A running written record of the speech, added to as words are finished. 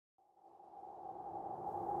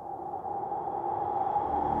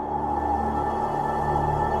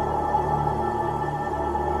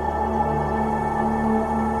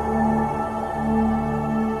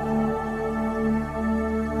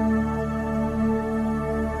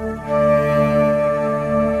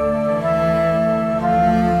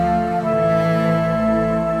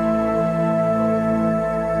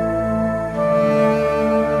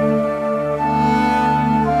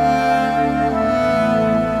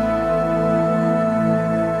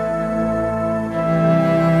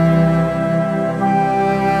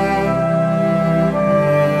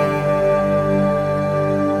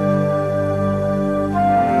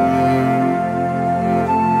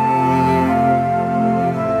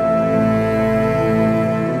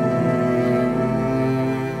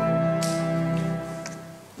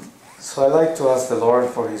I'd like to ask the Lord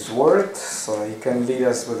for His Word so He can lead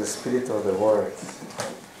us with the Spirit of the Word.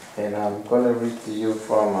 And I'm going to read to you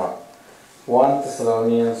from 1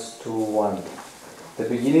 Thessalonians 2:1, the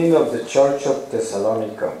beginning of the Church of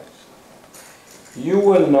Thessalonica. You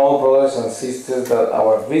will know, brothers and sisters, that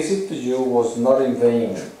our visit to you was not in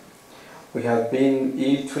vain. We have been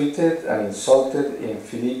ill-treated and insulted in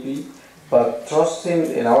Philippi, but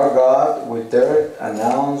trusting in our God, we dared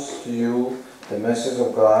announce to you the message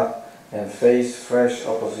of God and face fresh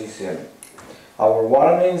opposition. Our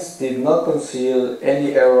warnings did not conceal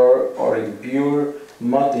any error or impure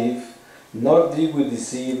motive, nor did we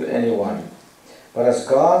deceive anyone. But as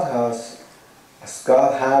God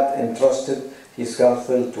had entrusted His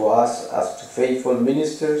gospel to us as to faithful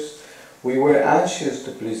ministers, we were anxious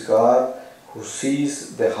to please God, who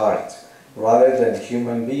sees the heart, rather than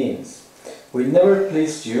human beings. We never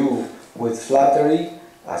pleased you with flattery,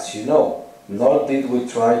 as you know, nor did we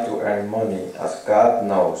try to earn money, as God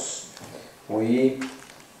knows. We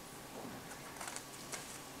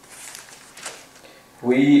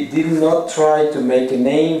did not try to make a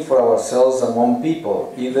name for ourselves among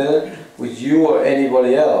people, either with you or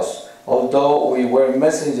anybody else, although we were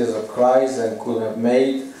messengers of Christ and could have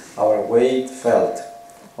made our weight felt.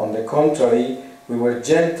 On the contrary, we were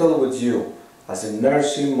gentle with you, as a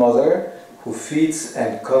nursing mother who feeds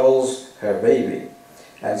and cuddles her baby.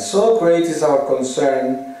 And so great is our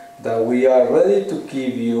concern that we are ready to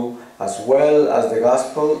give you, as well as the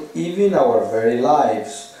gospel, even our very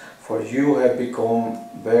lives, for you have become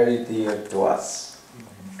very dear to us.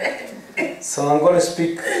 So I'm going to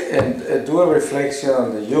speak and do a reflection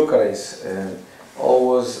on the Eucharist, and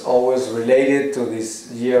always related to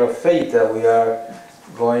this year of faith that we are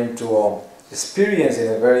going to experience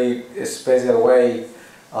in a very special way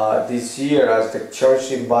this year, as the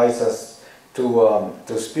Church invites us to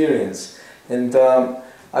experience. And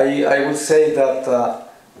I would say that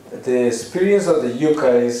the experience of the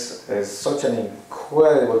Eucharist is such an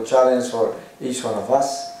incredible challenge for each one of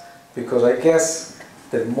us, because I guess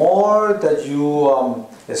the more that you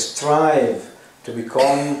strive to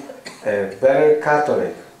become a better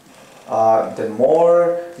Catholic, the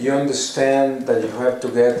more you understand that you have to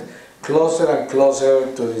get closer and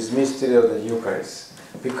closer to this mystery of the Eucharist,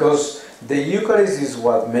 because the Eucharist is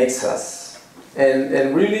what makes us.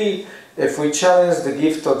 And really, if we challenge the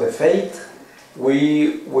gift of the faith,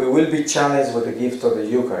 we will be challenged with the gift of the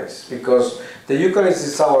Eucharist, because the Eucharist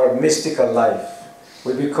is our mystical life.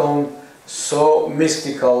 We become so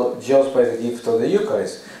mystical just by the gift of the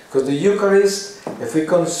Eucharist, because the Eucharist, if we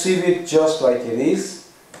conceive it just like it is,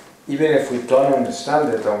 even if we don't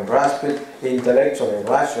understand it, don't grasp it intellectually,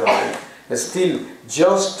 rationally, still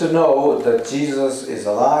just to know that Jesus is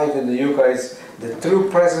alive in the Eucharist, the true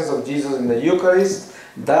presence of Jesus in the Eucharist,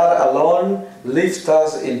 that alone lifts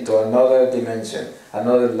us into another dimension,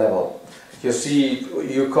 another level. You see,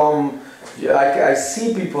 I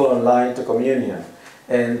see people online to communion,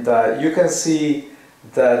 and you can see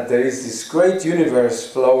that there is this great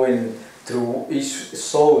universe flowing through each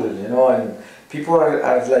soul, you know, and people are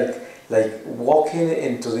like walking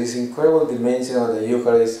into this incredible dimension of the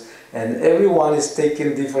Eucharist, and everyone is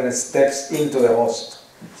taking different steps into the host.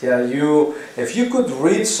 Yeah, if you could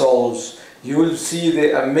read souls, you will see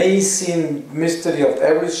the amazing mystery of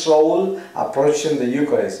every soul approaching the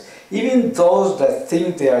Eucharist, even those that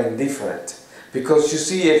think they are indifferent. Because you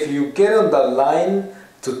see, if you get on that line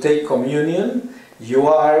to take communion, you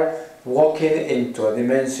are walking into a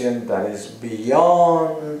dimension that is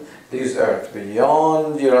beyond this earth,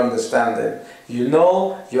 beyond your understanding. You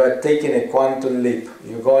know you are taking a quantum leap.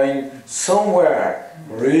 You're going somewhere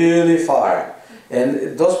really far.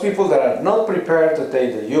 And those people that are not prepared to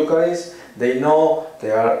take the Eucharist, they know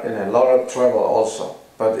they are in a lot of trouble also.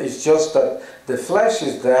 But it's just that the flesh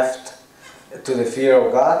is deaf to the fear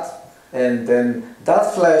of God, and then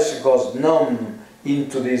that flesh goes numb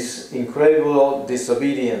into this incredible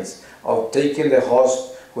disobedience of taking the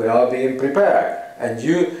host without being prepared. And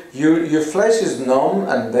your flesh is numb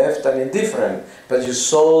and deaf and indifferent, but your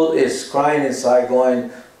soul is crying inside,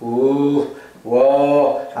 going, ooh,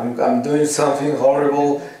 whoa, I'm doing something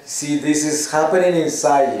horrible. See, this is happening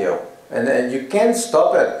inside you. And you can't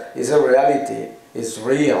stop it. It's a reality. It's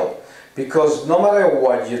real. Because no matter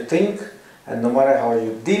what you think, and no matter how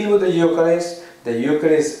you deal with the Eucharist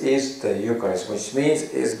is the Eucharist, which means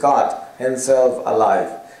is God Himself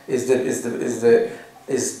alive. Is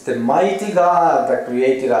the mighty God that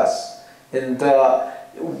created us. And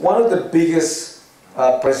one of the biggest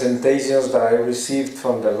presentations that I received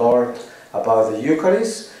from the Lord about the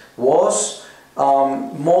Eucharist was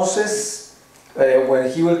Moses, when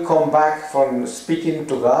he will come back from speaking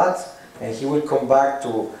to God, and he will come back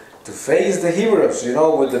to to face the Hebrews, you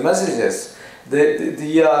know, with the messages.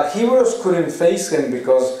 The Hebrews couldn't face him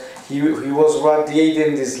because he was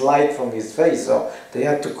radiating this light from his face, so they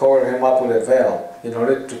had to cover him up with a veil in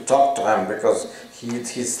order to talk to him, because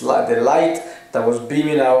the light that was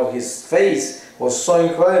beaming out of his face was so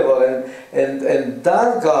incredible. And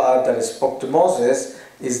that God that spoke to Moses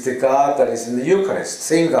is the God that is in the Eucharist,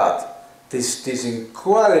 same God, this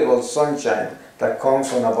incredible sunshine that comes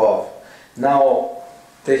from above. Now,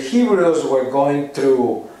 the Hebrews were going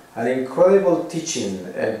through an incredible teaching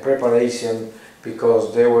and preparation,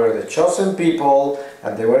 because they were the chosen people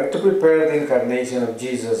and they were to prepare the incarnation of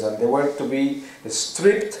Jesus, and they were to be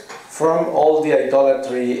stripped from all the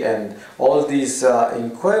idolatry and all this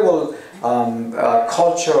incredible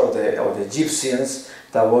culture of the Egyptians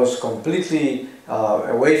that was completely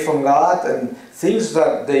away from God, and things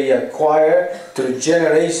that they acquired through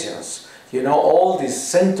generations. You know, all these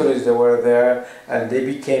centuries they were there, and they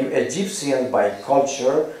became Egyptians by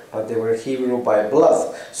culture, but they were Hebrew by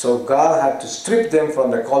blood. So God had to strip them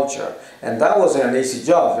from the culture, and that wasn't an easy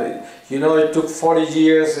job. You know, it took 40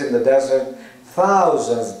 years in the desert.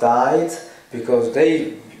 Thousands died because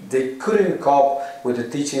they couldn't cope with the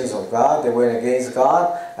teachings of God. They went against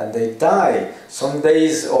God, and they died. Some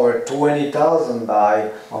days over 20,000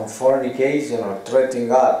 died on fornication or threatening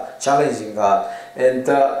God, challenging God. And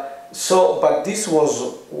but this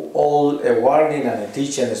was all a warning and a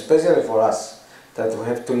teaching, especially for us, that we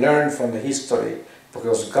have to learn from the history,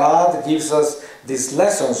 because God gives us these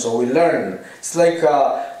lessons so we learn. It's like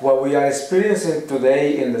what we are experiencing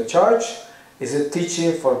today in the church is a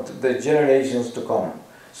teaching for the generations to come.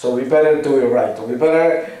 So we better do it right. We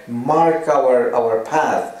better mark our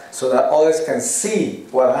path so that others can see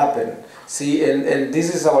what happened. See, and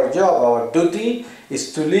this is our job. Our duty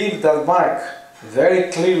is to leave that mark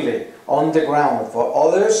very clearly on the ground for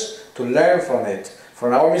others to learn from it,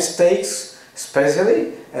 from our mistakes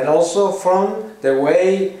especially, and also from the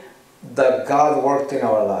way that God worked in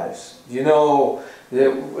our lives. You know,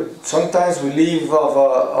 sometimes we live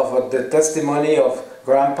of the testimony of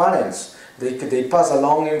grandparents. They pass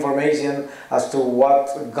along information as to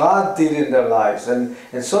what God did in their lives, and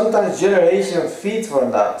sometimes generations feed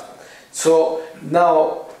from that. So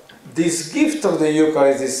now, this gift of the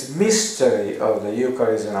Eucharist, this mystery of the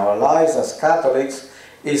Eucharist in our lives as Catholics,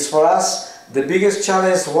 is for us the biggest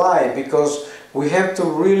challenge. Why? Because we have to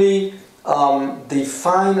really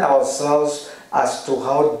define ourselves as to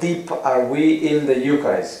how deep are we in the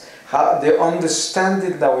Eucharist, the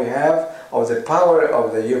understanding that we have of the power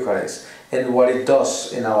of the Eucharist and what it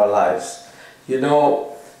does in our lives. You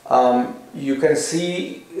know, you can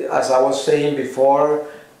see, as I was saying before,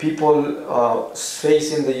 people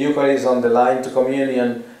facing the Eucharist on the line to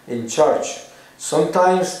communion in church.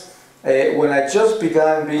 Sometimes, when I just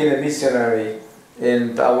began being a missionary,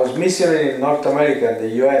 and I was missionating in North America, in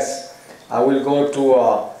the US, I will go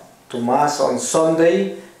to Mass on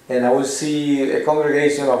Sunday, and I will see a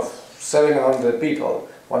congregation of 700 people,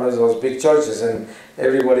 one of those big churches, and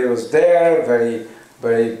everybody was there, very,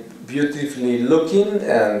 very beautifully looking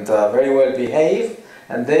and very well behaved.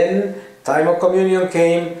 And then time of communion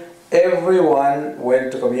came, everyone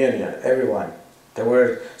went to communion, everyone. There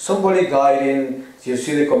were somebody guiding, you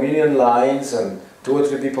see the communion lines, and 2 or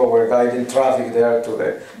 3 people were guiding traffic there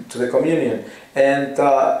to the communion. And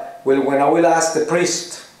when I will ask the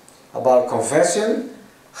priest about confession,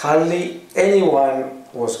 hardly anyone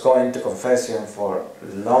was going to confession for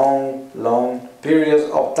long periods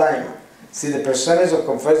of time. See, the percentage of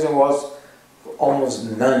confession was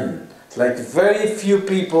almost none. Like very few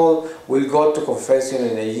people will go to confession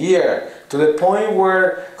in a year, to the point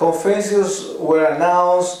where confessions were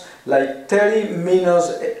announced like 30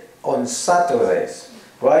 minutes on Saturdays,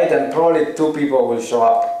 right? And probably 2 people will show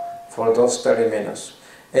up for those 30 minutes.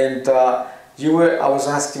 And I was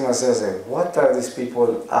asking myself, what are these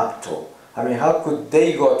people up to? I mean, how could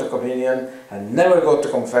they go to communion and never go to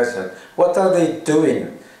confession? What are they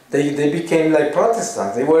doing? They became like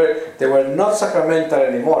Protestants. They were not sacramental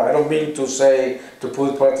anymore. I don't mean to say to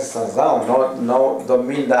put Protestants down. No, don't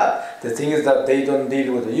mean that. The thing is that they don't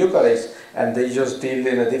deal with the Eucharist, and they just deal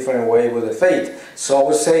in a different way with the faith. So I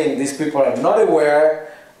was saying these people are not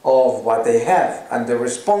aware of what they have and the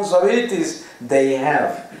responsibilities they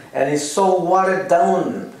have. And it's so watered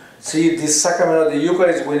down. See, this sacrament of the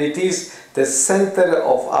Eucharist, when it is the center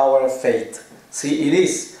of our faith. See, it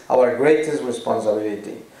is our greatest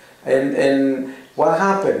responsibility. And what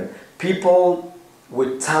happened? People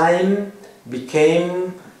with time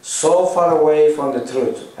became so far away from the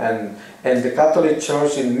truth, and the Catholic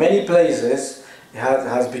Church in many places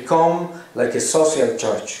has become like a social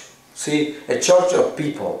church. See, a church of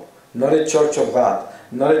people, not a church of God.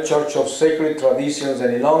 not a church of sacred traditions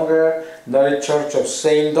any longer, not a church of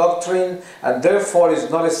sane doctrine, and therefore is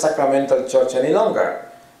not a sacramental church any longer.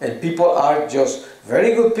 And people are just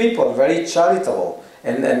very good people, very charitable,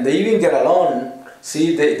 and they even get along.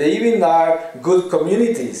 See, they even are good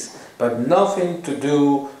communities, but nothing to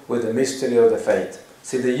do with the mystery of the faith.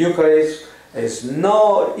 See, the Eucharist is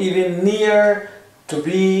not even near to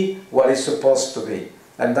be what it's supposed to be.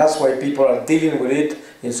 And that's why people are dealing with it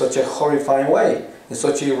in such a horrifying way, in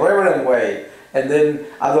such an irreverent way. And then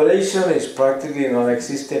adoration is practically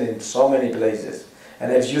non-existent in so many places.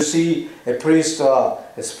 And if you see a priest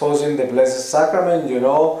exposing the Blessed Sacrament, you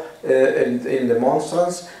know, in the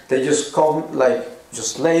monstrance, they just come, like,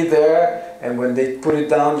 just lay there, and when they put it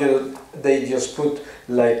down, they just put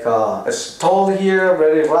like a stall here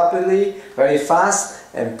very rapidly, very fast,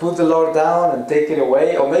 and put the Lord down and take it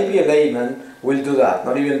away. Or maybe a layman will do that,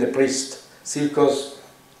 not even the priest. See, because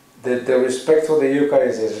the respect for the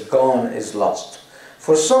Eucharist is gone, is lost.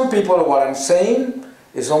 For some people, what I'm saying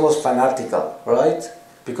is almost fanatical, right?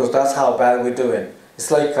 Because that's how bad we're doing.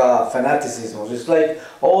 It's like fanaticism. It's like,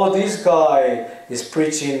 oh, this guy is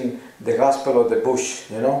preaching the gospel of the bush,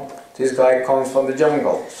 you know? This guy comes from the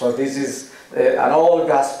jungle. So this is an old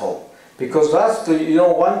gospel. Because that's the, you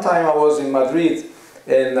know, one time I was in Madrid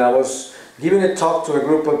and I was giving a talk to a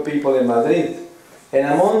group of people in Madrid. And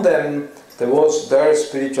among them, there was their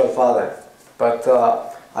spiritual father. But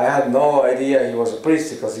I had no idea he was a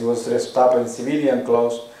priest because he was dressed up in civilian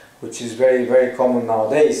clothes, which is very, very common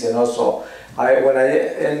nowadays. And also, when I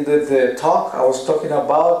ended the talk, I was talking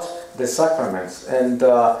about the sacraments. And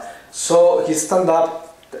so he stood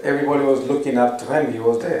up, everybody was looking up to him. He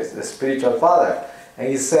was the spiritual father. And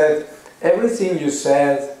he said, everything you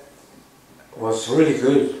said was really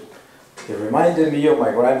good. It reminded me of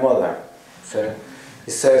my grandmother. So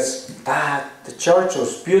he says that the church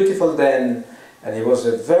was beautiful then, and it was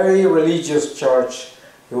a very religious church.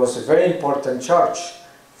 It was a very important church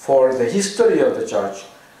for the history of the church.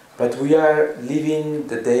 But we are living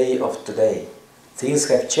the day of today. Things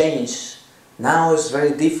have changed. Now it's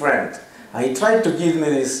very different. And he tried to give me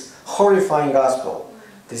this horrifying gospel.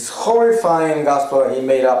 This horrifying gospel that he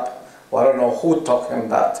made up. Well, I don't know who taught him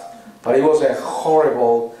that. But it was a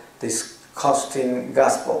horrible, disgusting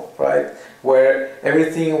gospel, right? Where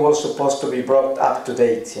everything was supposed to be brought up to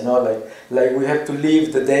date, you know, like we had to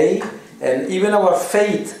live the day, and even our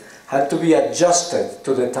faith had to be adjusted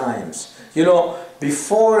to the times. You know,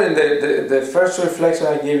 before in the first reflection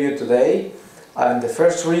I gave you today, and the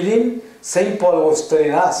first reading, St. Paul was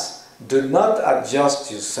telling us, do not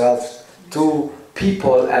adjust yourself to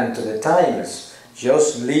people and to the times.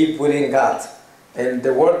 Just live within God. And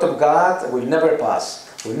the word of God will never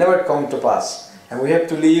pass, will never come to pass. And we have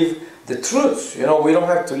to live the truth. You know, we don't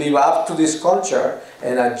have to live up to this culture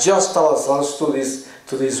and adjust ourselves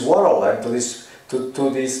to this world and to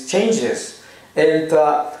these changes. And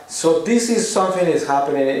so this is something that is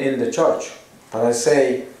happening in the church. But I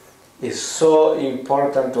say it's so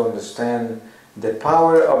important to understand the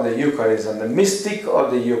power of the Eucharist and the mystic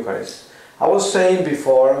of the Eucharist. I was saying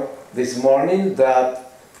before this morning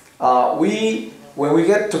that when we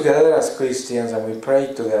get together as Christians and we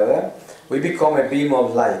pray together, we become a beam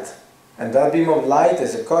of light. And that beam of light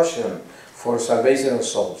is a caution for salvation of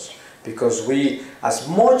souls. Because we, as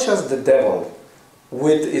much as the devil,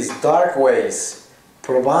 with his dark ways,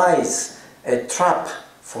 provides a trap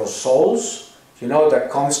for souls, you know, that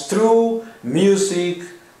comes through music,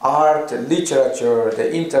 art, literature,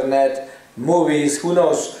 the internet, movies, who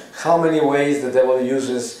knows how many ways the devil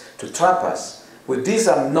uses to trap us. With this,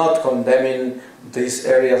 I'm not condemning these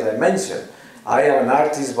areas I mentioned. I am an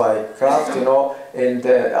artist by craft, you know, and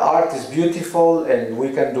art is beautiful, and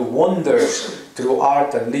we can do wonders through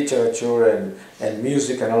art and literature and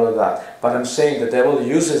music and all of that. But I'm saying the devil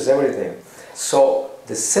uses everything. So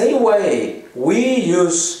the same way we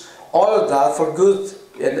use all of that for good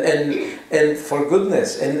and for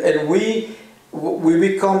goodness, and we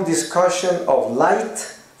become this cushion of light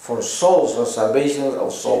for souls, for salvation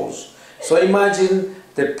of souls. So imagine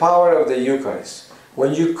the power of the Eucharist.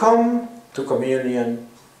 When you come to communion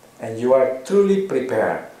and you are truly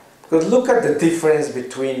prepared, because look at the difference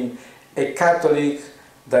between a Catholic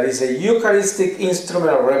that is a Eucharistic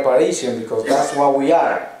instrument of reparation, because that's what we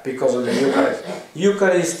are because of the Eucharist.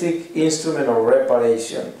 Eucharistic instrument of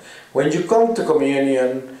reparation. When you come to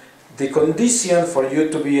communion, the condition for you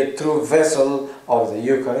to be a true vessel of the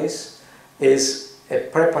Eucharist is a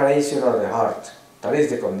preparation of the heart. That is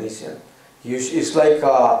the condition. It's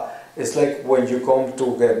like when you come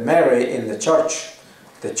to get married in the church.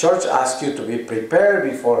 The church asks you to be prepared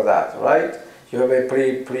before that, right? You have a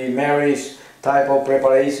pre-marriage type of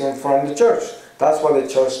preparation from the church. That's what the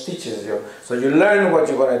church teaches you. So you learn what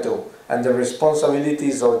you're going to do and the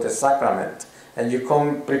responsibilities of the sacrament. And you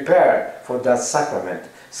come prepared for that sacrament.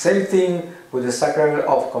 Same thing with the sacrament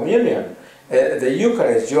of communion. The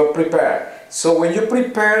Eucharist, you're prepared. So when you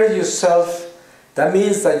prepare yourself, that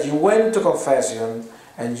means that you went to confession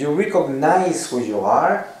and you recognize who you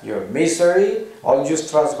are, your misery, all your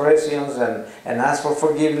transgressions, and ask for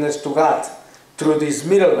forgiveness to God through this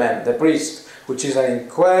middleman, the priest, which is an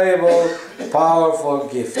incredible, powerful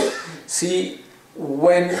gift. See,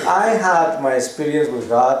 when I had my experience with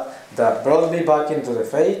God that brought me back into the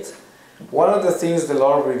faith, one of the things the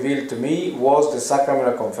Lord revealed to me was the sacrament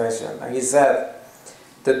of confession. And He said,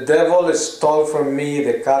 the devil stole from me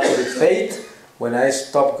the Catholic faith when I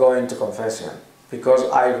stopped going to confession, because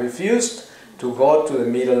I refused to go to the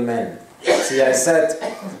middleman. See, I said,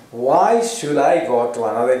 why should I go to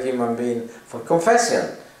another human being for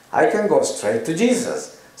confession? I can go straight to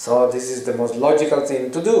Jesus. So this is the most logical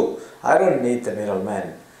thing to do. I don't need the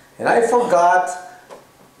middleman. And I forgot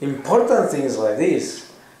important things like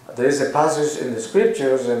this. There is a passage in the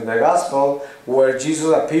scriptures, in the gospel, where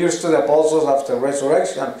Jesus appears to the apostles after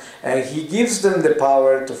resurrection, and He gives them the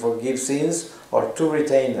power to forgive sins or to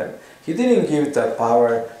retain them. He didn't give that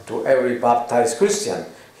power to every baptized Christian.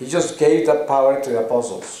 He just gave that power to the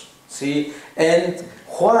apostles. See? And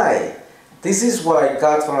why? This is what I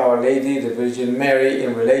got from Our Lady, the Virgin Mary,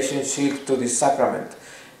 in relationship to this sacrament.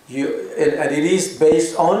 And it is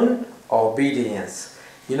based on obedience.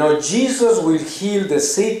 You know, Jesus will heal the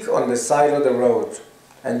sick on the side of the road.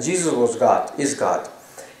 And Jesus was God, is God.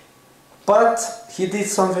 But He did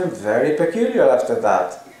something very peculiar after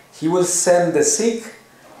that. He will send the sick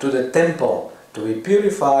to the temple to be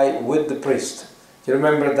purified with the priest. You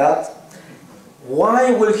remember that?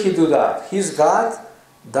 Why will He do that? He's God.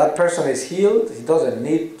 That person is healed. He doesn't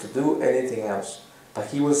need to do anything else. But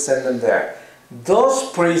He will send them there.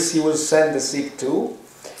 Those priests He will send the sick to,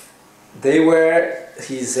 they were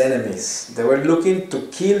His enemies. They were looking to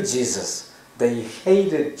kill Jesus. They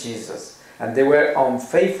hated Jesus. And they were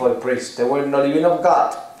unfaithful priests. They were not even of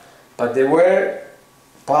God. But they were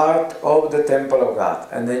part of the temple of God.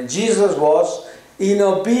 And then Jesus was in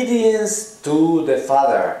obedience to the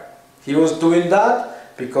Father. He was doing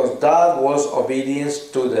that because that was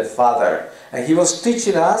obedience to the Father. And He was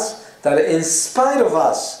teaching us that in spite of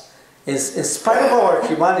us, in spite of our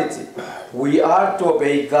humanity, we are to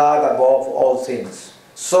obey God above all things.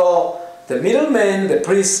 So the middleman, the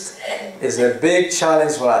priest, is a big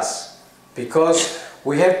challenge for us, because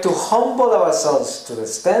we have to humble ourselves to the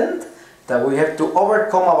extent that we have to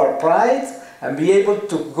overcome our pride and be able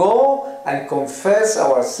to go and confess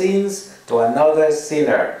our sins to another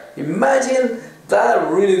sinner. Imagine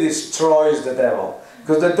that really destroys the devil,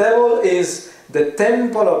 because the devil is the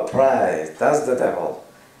temple of pride. That's the devil.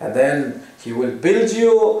 And then he will build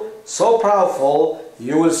you so powerful,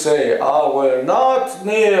 you will say, I will not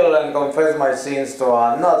kneel and confess my sins to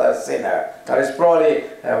another sinner. That is probably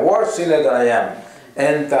a worse sinner than I am.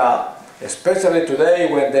 And especially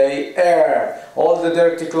today when they air all the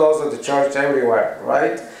dirty clothes of the church everywhere,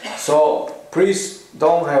 right? So priests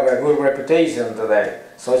don't have a good reputation today.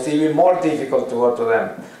 So it's even more difficult to go to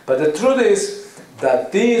them. But the truth is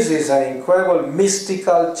that this is an incredible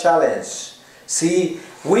mystical challenge. See,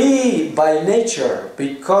 we by nature,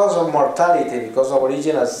 because of mortality, because of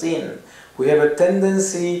original sin, we have a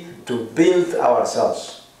tendency to build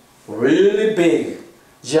ourselves really big,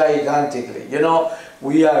 gigantically. You know,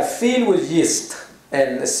 we are filled with yeast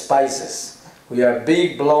and spices. We are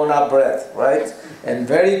big blown up bread, right? And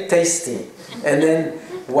very tasty. And then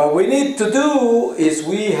what we need to do is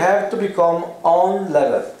we have to become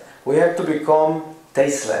unleavened. We have to become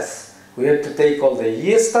tasteless. We have to take all the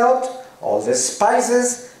yeast out, all the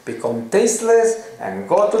spices, become tasteless, and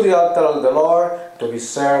go to the altar of the Lord to be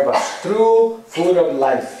served as true food of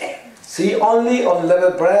life. See, only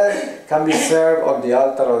unleavened bread can be served on the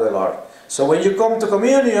altar of the Lord. So when you come to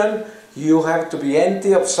communion, you have to be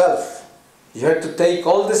empty of self. You have to take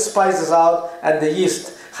all the spices out and the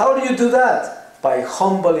yeast. How do you do that? By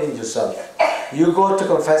humbling yourself. You go to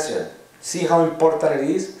confession. See how important it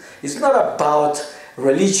is? It's not about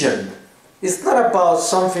religion. It's not about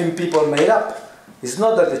something people made up. It's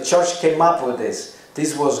not that the church came up with this.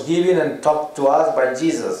 This was given and taught to us by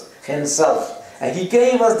Jesus Himself. And He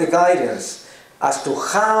gave us the guidance as to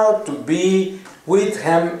how to be with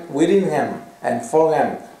Him, within Him, and for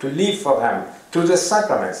Him, to live for Him, through the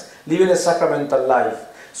sacraments, living a sacramental life.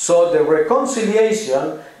 So the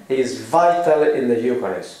reconciliation is vital in the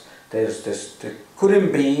Eucharist. There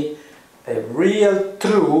couldn't be a real,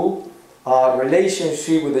 true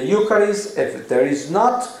relationship with the Eucharist if there is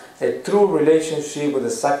not a true relationship with the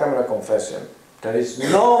sacrament of confession. There is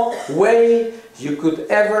no way you could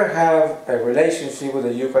ever have a relationship with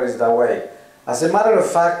the Eucharist that way. As a matter of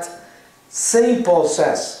fact, St. Paul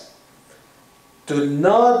says, do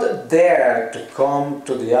not dare to come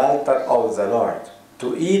to the altar of the Lord,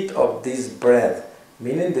 to eat of this bread,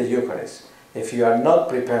 meaning the Eucharist, if you are not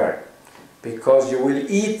prepared, because you will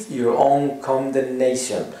eat your own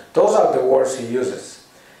condemnation. Those are the words he uses.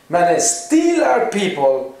 Man, still are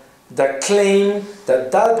people that claim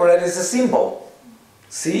that that bread is a symbol.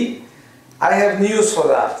 See? I have news for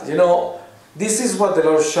that. You know, this is what the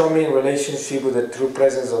Lord showed me in relationship with the true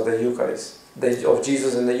presence of the Eucharist, of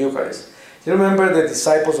Jesus in the Eucharist. You remember the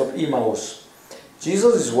disciples of Emmaus?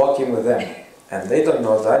 Jesus is walking with them, and they don't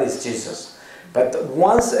know that is Jesus. But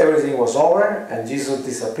once everything was over and Jesus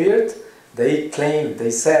disappeared, they claimed, they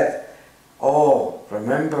said, oh,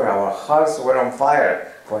 remember our hearts were on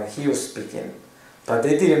fire when he was speaking. But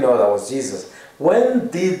they didn't know that was Jesus. When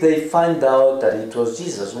did they find out that it was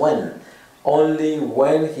Jesus? When? Only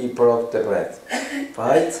when he broke the bread.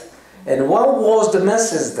 Right? And what was the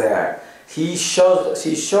message there? He showed us,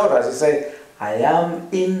 he said, I am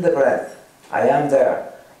in the bread. I am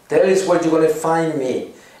there. There is where you're going to find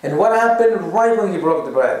me. And what happened right when he broke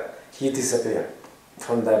the bread? He disappeared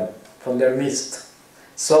from them, from their midst.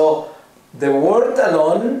 So the word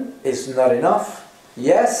alone is not enough.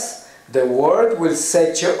 Yes, the word will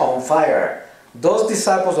set you on fire. Those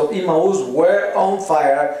disciples of Emmaus were on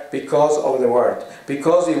fire because of the word,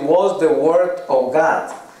 because it was the word of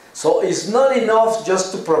God. So it's not enough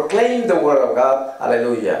just to proclaim the word of God,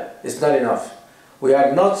 hallelujah. It's not enough. We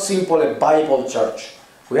are not simply a Bible church.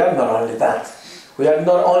 We are not only that. We are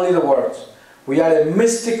not only the word. We are a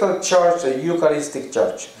mystical church, a Eucharistic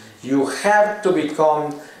church. You have to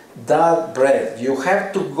become that bread. You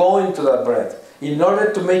have to go into that bread in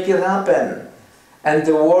order to make it happen. And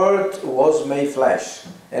the Word was made flesh.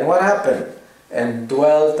 And what happened? And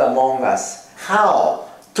dwelt among us. How?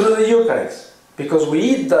 Through the Eucharist. Because we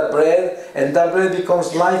eat that bread, and that bread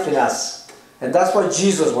becomes life in us. And that's what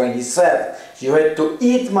Jesus, when he said, you had to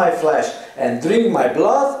eat my flesh and drink my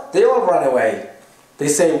blood, they all run away. They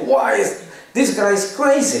say, why is this guy is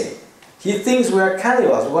crazy? He thinks we are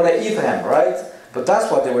cannibals, we're going to eat him, right? But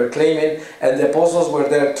that's what they were claiming, and the apostles were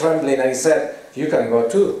there trembling, and he said, you can go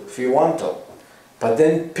too, if you want to. But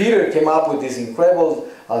then Peter came up with this incredible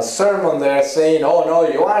sermon there saying, oh no,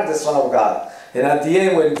 you are the Son of God. And at the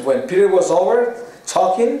end, when Peter was over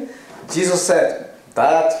talking, Jesus said,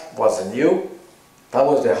 that wasn't you. That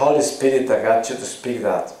was the Holy Spirit that got you to speak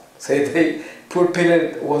that. So poor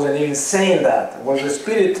Peter wasn't even saying that. It was the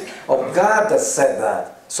Spirit of God that said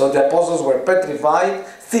that. So the apostles were petrified,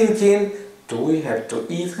 thinking, do we have to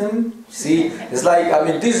eat him? See, it's like, I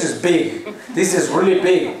mean, this is big. This is really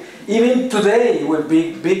big. Even today, it will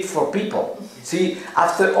be big for people. See,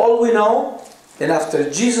 after all we know, and after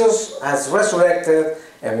Jesus has resurrected,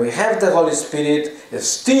 and we have the Holy Spirit,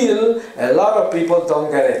 still a lot of people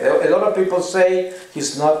don't get it. A lot of people say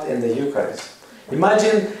he's not in the Eucharist.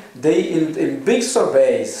 Imagine in big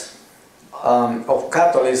surveys of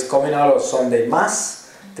Catholics coming out of Sunday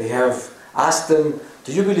Mass, they have asked them,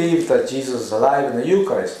 do you believe that Jesus is alive in the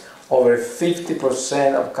Eucharist? Over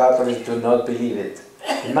 50% of Catholics do not believe it.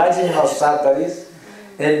 Imagine how sad that is.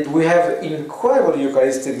 And we have incredible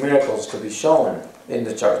Eucharistic miracles to be shown in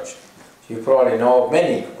the church. You probably know of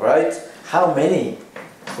many, right? How many?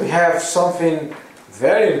 We have something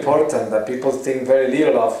very important that people think very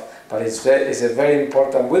little of, but it's a very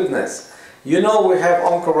important witness. You know, we have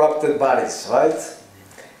uncorrupted bodies, right?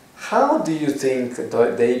 How do you think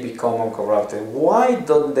they become uncorrupted? Why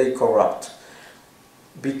don't they corrupt?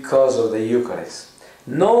 Because of the Eucharist.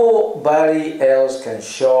 Nobody else can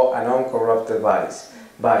show an uncorrupted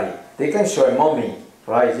body. They can show a mummy,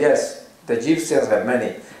 right? Yes, the Egyptians have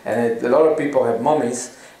many, and a lot of people have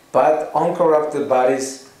mummies, but uncorrupted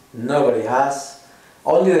bodies, nobody has.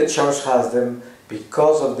 Only the church has them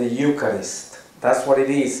because of the Eucharist. That's what it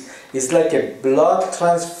is. It's like a blood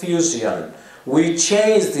transfusion. We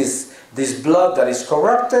change this blood that is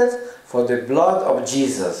corrupted for the blood of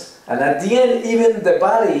Jesus. And at the end, even the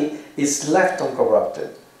body is left uncorrupted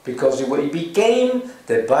because it became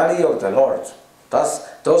the body of the Lord.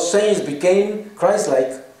 Those saints became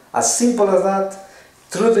Christ-like, as simple as that,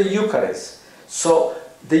 through the Eucharist. So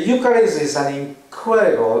the Eucharist is an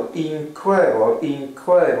incredible, incredible,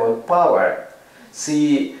 incredible power.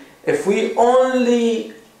 See, if we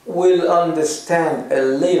only will understand a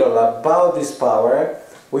little about this power,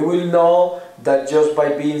 we will know that just by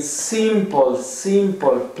being simple,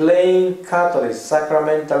 plain Catholics,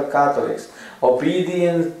 sacramental Catholics,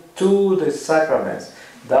 obedient to the sacraments,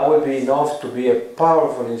 that will be enough to be a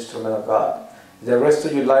powerful instrument of God. The rest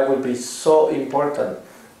of your life will be so important.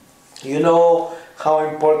 You know how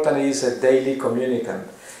important is a daily communicant.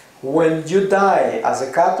 When you die as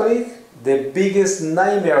a Catholic, the biggest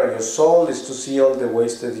nightmare of your soul is to see all the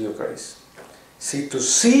wasted Eucharist. See, to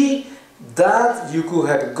see that you could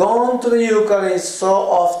have gone to the Eucharist so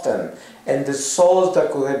often, and the souls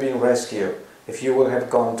that could have been rescued if you would have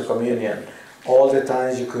gone to communion all the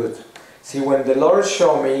times you could. See, when the Lord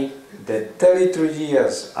showed me the 33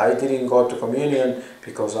 years I didn't go to communion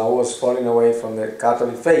because I was falling away from the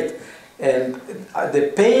Catholic faith, and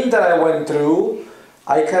the pain that I went through,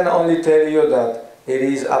 I can only tell you that it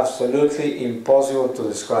is absolutely impossible to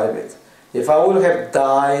describe it. If I would have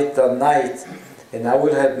died that night and I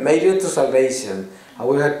would have made it to salvation, I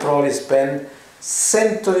would have probably spent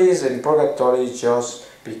centuries in purgatory just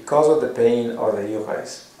because of the pain of the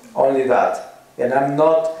Eucharist. Only that. And I'm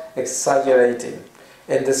not exaggerating.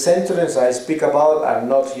 And the centuries I speak about are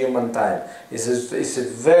not human time. It's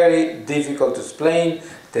very difficult to explain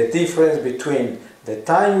the difference between the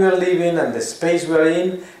time we are living and the space we are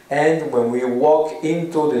in, and when we walk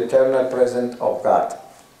into the eternal presence of God.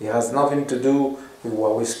 It has nothing to do with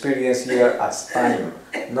what we experience here as time.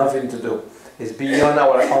 Nothing to do. It's beyond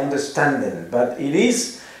our understanding, but it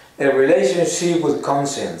is a relationship with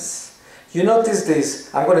conscience. You notice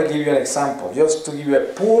this. I'm going to give you an example, just to give you a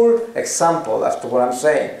poor example as to what I'm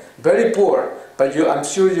saying. Very poor, but I'm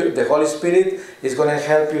sure the Holy Spirit is going to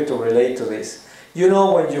help you to relate to this. You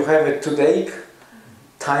know, when you have a toothache,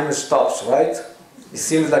 time stops, right? It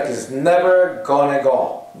seems like it's never gonna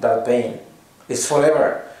go, that pain. It's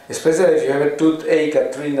forever. Especially if you have a toothache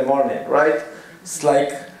at 3 in the morning, right? It's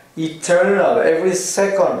like eternal, every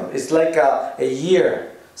second. It's like a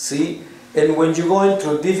year, see? And when you go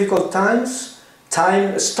into difficult times,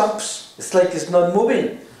 time stops. It's like it's not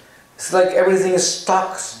moving. It's like everything is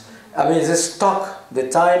stuck. I mean, it's stuck. The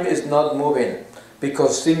time is not moving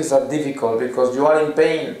because things are difficult, because you are in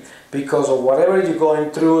pain, because of whatever you're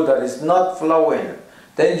going through that is not flowing.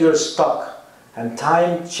 Then you're stuck and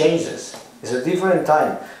time changes. It's a different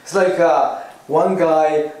time. It's like one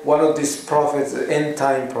guy, one of these prophets,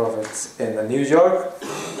 end-time prophets in New York,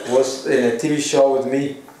 was in a TV show with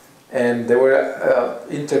me, and they were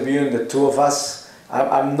interviewing the two of us.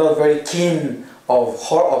 I'm not very keen of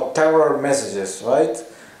terror messages, right?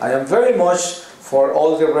 I am very much for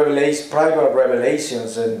all the private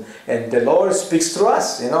revelations, and the Lord speaks through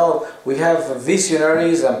us. You know, we have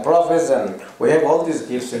visionaries and prophets, and we have all these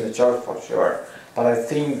gifts in the church for sure. But I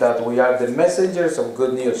think that we are the messengers of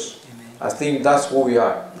good news. I think that's who we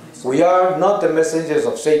are. We are not the messengers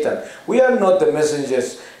of Satan. We are not the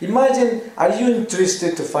messengers. Imagine, are you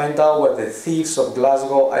interested to find out what the thieves of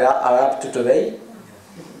Glasgow are up to today?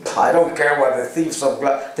 I don't care what the thieves of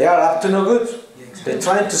Glasgow, they are up to no good. They're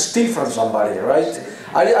trying to steal from somebody, right?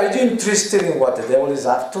 Are you interested in what the devil is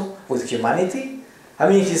up to with humanity? I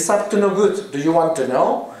mean, he's up to no good. Do you want to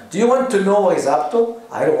know? Do you want to know what he's up to?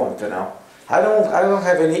 I don't want to know. I don't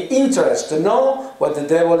have any interest to know what the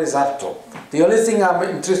devil is up to. The only thing I'm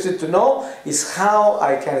interested to know is how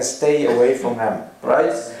I can stay away from him,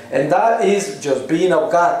 right? And that is just being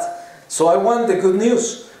of God. So I want the good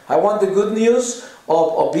news. I want the good news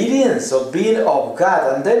of obedience, of being of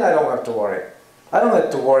God, and then I don't have to worry. I don't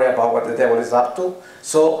have to worry about what the devil is up to.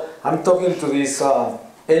 So I'm talking to these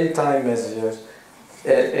end-time messengers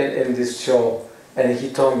in this show, and he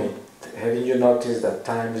told me, haven't you noticed that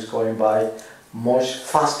time is going by much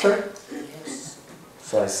faster? Yes.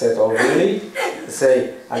 So I said, oh really? He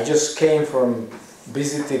said, I just came from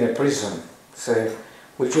visiting a prison. Say,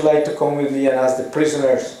 would you like to come with me and ask the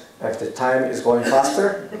prisoners if the time is going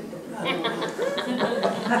faster?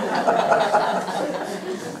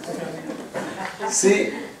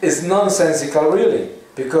 See, it's nonsensical really,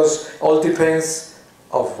 because all depends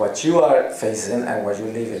of what you are facing and what you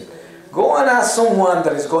live in. Go and ask someone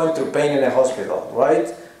that is going through pain in a hospital,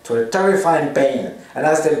 right? To a terrifying pain, and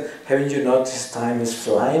ask them, haven't you noticed time is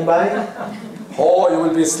flying by? Oh, you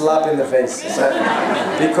will be slapped in the face.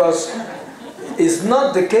 Because it's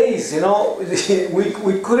not the case, you know.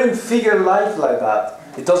 we couldn't figure life like that.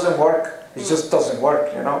 It doesn't work. It just doesn't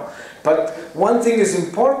work, you know. But one thing is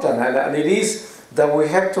important, and it is that we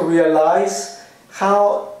have to realize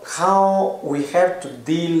how we have to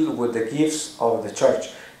deal with the gifts of the church.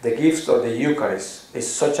 The gift of the Eucharist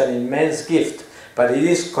is such an immense gift, but it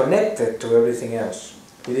is connected to everything else.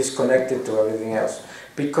 It is connected to everything else.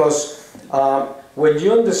 Because when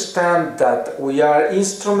you understand that we are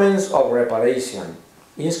instruments of reparation,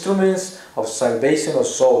 instruments of salvation of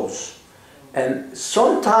souls, and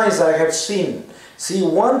sometimes I have seen,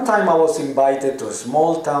 one time I was invited to a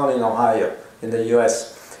small town in Ohio, in the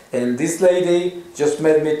US, And this lady just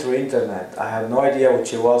met me through internet. I had no idea who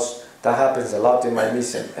she was. That happens a lot in my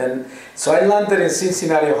mission. And so I landed in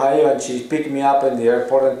Cincinnati, Ohio, and she picked me up in the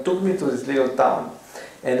airport and took me to this little town.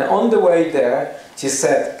 And on the way there, she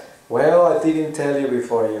said, well, I didn't tell you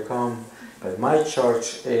before you come, but my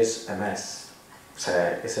church is a mess.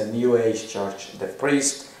 It's a New Age church. The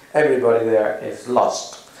priest, everybody there is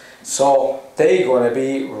lost. So they're going to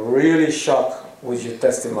be really shocked with your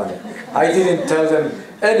testimony. I didn't tell them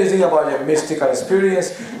anything about your mystical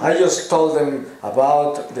experience. I just told them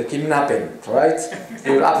about the kidnapping, right?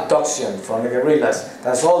 Your abduction from the guerrillas.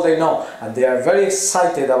 That's all they know. And they are very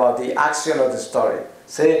excited about the action of the story.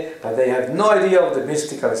 See? But they have no idea of the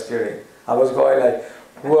mystical experience. I was going like,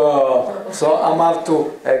 whoa, so I'm up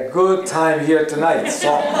to a good time here tonight.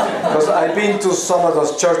 So, because I've been to some of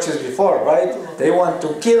those churches before, right? They want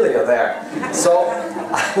to kill you there. So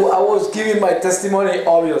I was giving my testimony,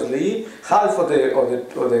 obviously. Half of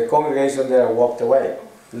the congregation there walked away.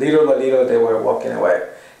 Little by little they were walking away.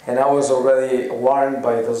 And I was already warned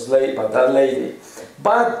by that lady.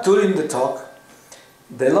 But during the talk,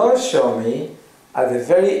 the Lord showed me at the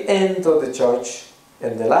very end of the church,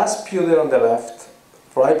 in the last pew there on the left,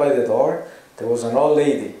 right by the door, there was an old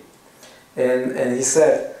lady. And he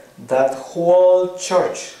said that whole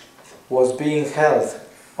church was being held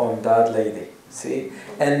on that lady. See?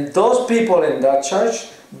 And those people in that church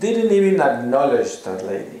didn't even acknowledge that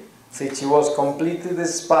lady. See, she was completely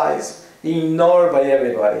despised, ignored by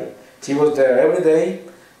everybody. She was there every day.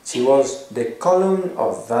 She was the column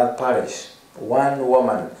of that parish. One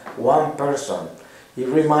woman, one person. It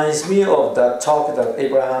reminds me of that talk that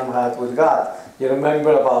Abraham had with God. You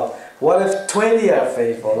remember about, what if 20 are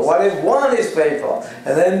faithful? What if one is faithful?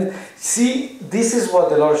 And then, see, this is what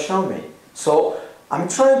the Lord showed me. So, I'm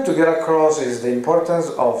trying to get across is the importance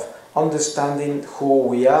of understanding who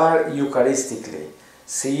we are Eucharistically.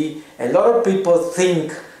 See, a lot of people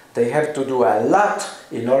think they have to do a lot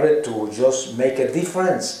in order to just make a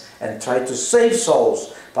difference and try to save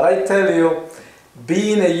souls. But I tell you,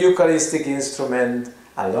 being a Eucharistic instrument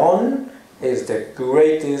alone is the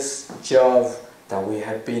greatest job that we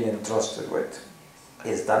have been entrusted with.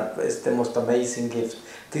 It's the most amazing gift.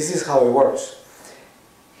 This is how it works.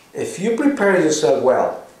 If you prepare yourself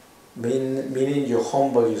well, meaning you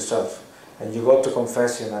humble yourself, and you go to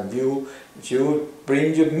confession and you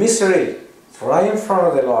bring your misery right in front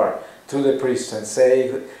of the Lord to the priest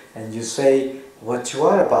and you say what you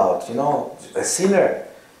are about, you know, a sinner.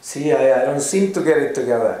 See, I don't seem to get it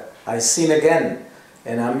together. I sin again,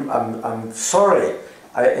 and I'm sorry.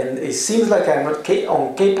 And it seems like I'm not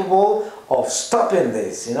incapable of stopping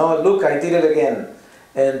this. You know, look, I did it again,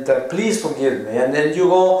 and please forgive me. And then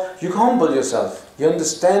you humble yourself. You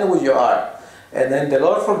understand who you are, and then the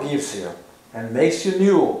Lord forgives you and makes you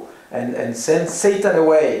new and sends Satan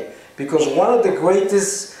away. Because one of the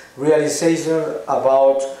greatest realizations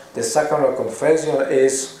about the sacrament of confession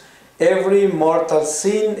is every mortal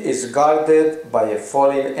sin is guarded by a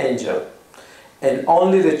fallen angel. And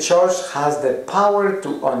only the church has the power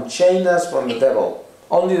to unchain us from the devil.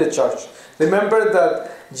 Only the church. Remember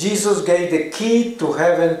that Jesus gave the key to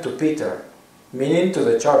heaven to Peter, meaning to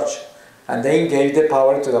the church. And then gave the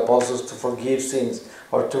power to the apostles to forgive sins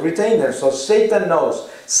or to retain them. So Satan knows.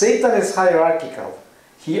 Satan is hierarchical.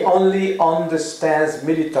 He only understands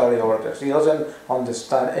military orders. He doesn't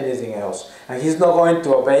understand anything else. And he's not going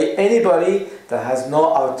to obey anybody that has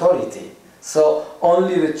no authority. So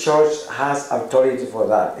only the church has authority for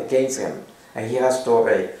that, against him. And he has to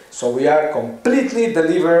obey. So we are completely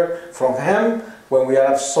delivered from him when we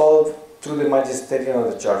are absolved through the magisterium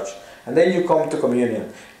of the church. And then you come to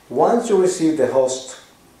communion. Once you receive the host,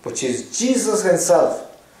 which is Jesus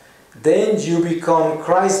himself, then you become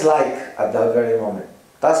Christ-like at that very moment.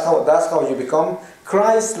 That's how you become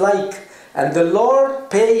Christ-like. And the Lord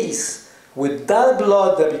pays, with that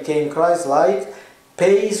blood that became Christ-like,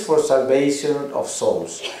 pays for salvation of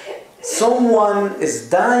souls. Someone is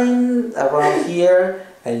dying around here,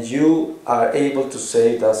 and you are able to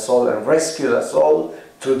save that soul and rescue that soul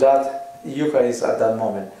through that Eucharist at that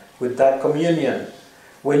moment, with that communion.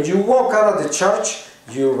 When you walk out of the church,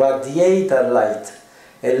 you radiate that light.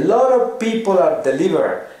 A lot of people are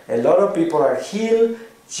delivered. A lot of people are healed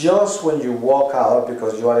just when you walk out,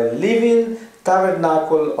 because you are a living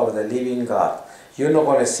tabernacle of the living God. You're not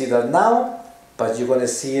going to see that now, but you're going to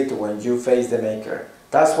see it when you face the Maker.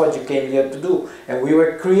 That's what you came here to do. And we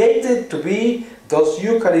were created to be those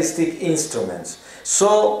Eucharistic instruments.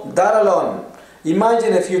 So that alone,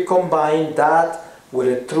 imagine if you combine that with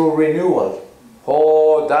a true renewal.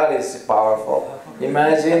 Oh, that is powerful.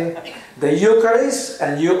 Imagine the Eucharist,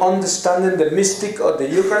 and you understanding the mystic of the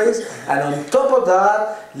Eucharist, and on top of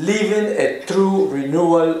that, living a true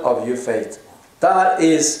renewal of your faith. That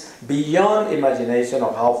is beyond imagination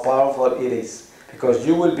of how powerful it is, because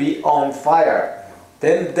you will be on fire.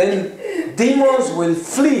 Then demons will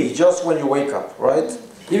flee just when you wake up, right?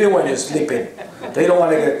 Even when you're sleeping. They don't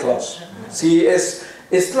want to get close. See,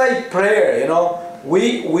 it's like prayer, you know.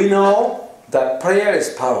 We know that prayer is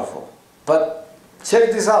powerful. But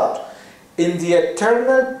check this out. In the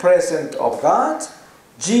eternal presence of God,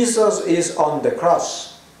 Jesus is on the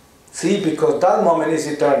cross. See, because that moment is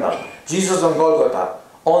eternal. Jesus on Golgotha,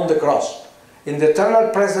 on the cross. In the eternal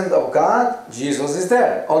presence of God, Jesus is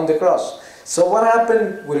there, on the cross. So what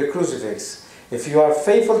happened with the crucifix? If you are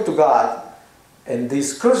faithful to God, and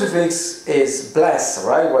this crucifix is blessed,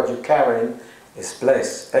 right? What you're carrying is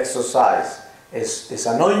blessed, exorcised, is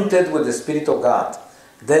anointed with the Spirit of God.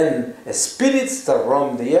 Then spirits that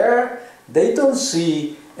roam the air, they don't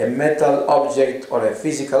see a metal object or a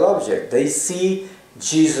physical object. They see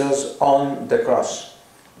Jesus on the cross.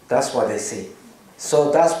 That's what they see.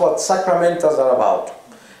 So that's what sacramentals are about.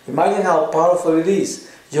 Imagine how powerful it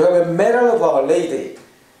is. You have a medal of Our Lady,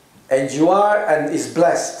 and is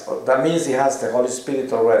blessed. That means he has the Holy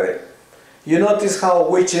Spirit already. You notice how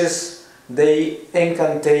witches, they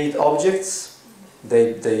incantate objects.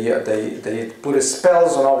 They put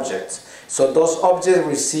spells on objects. So those objects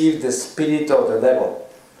receive the spirit of the devil.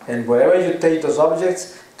 And wherever you take those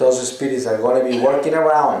objects, those spirits are going to be working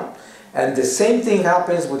around. And the same thing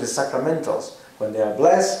happens with the sacramentals. When they are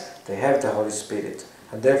blessed, they have the Holy Spirit.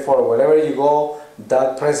 And therefore, wherever you go,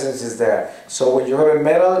 that presence is there. So when you have a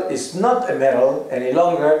medal, it's not a medal any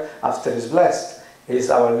longer after it's blessed. It's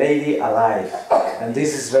Our Lady alive. And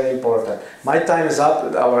this is very important. My time is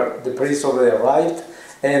up. The priest already arrived.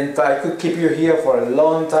 And I could keep you here for a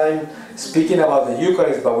long time speaking about the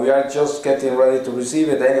Eucharist, but we are just getting ready to receive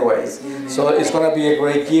it anyways. So it's going to be a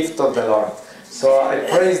great gift of the Lord. So I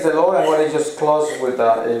praise the Lord. I'm going to just close with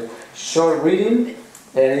a short reading.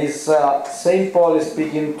 And it's St. Paul is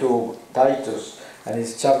speaking to Titus. And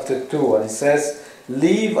it's chapter 2. And it says,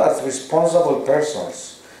 live as responsible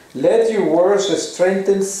persons. Let your words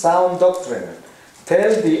strengthen sound doctrine.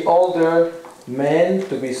 Tell the older men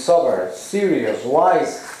to be sober, serious,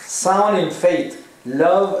 wise, sound in faith,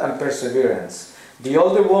 love and perseverance. The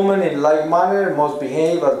older woman in like manner must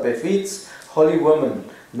behave as befits holy women,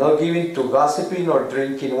 not given to gossiping or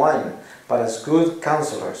drinking wine, but as good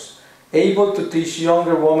counselors, able to teach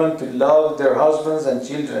younger women to love their husbands and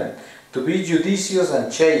children, to be judicious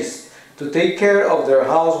and chaste, to take care of their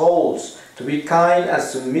households, to be kind and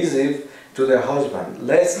submissive to their husband,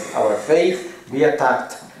 lest our faith be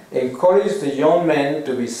attacked. Encourage the young men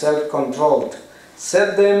to be self-controlled.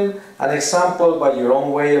 Set them an example by your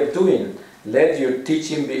own way of doing. Let your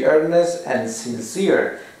teaching be earnest and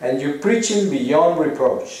sincere, and your preaching beyond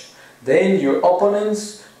reproach. Then your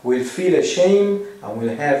opponents will feel ashamed and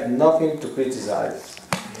will have nothing to criticize.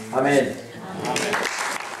 Amen. Amen.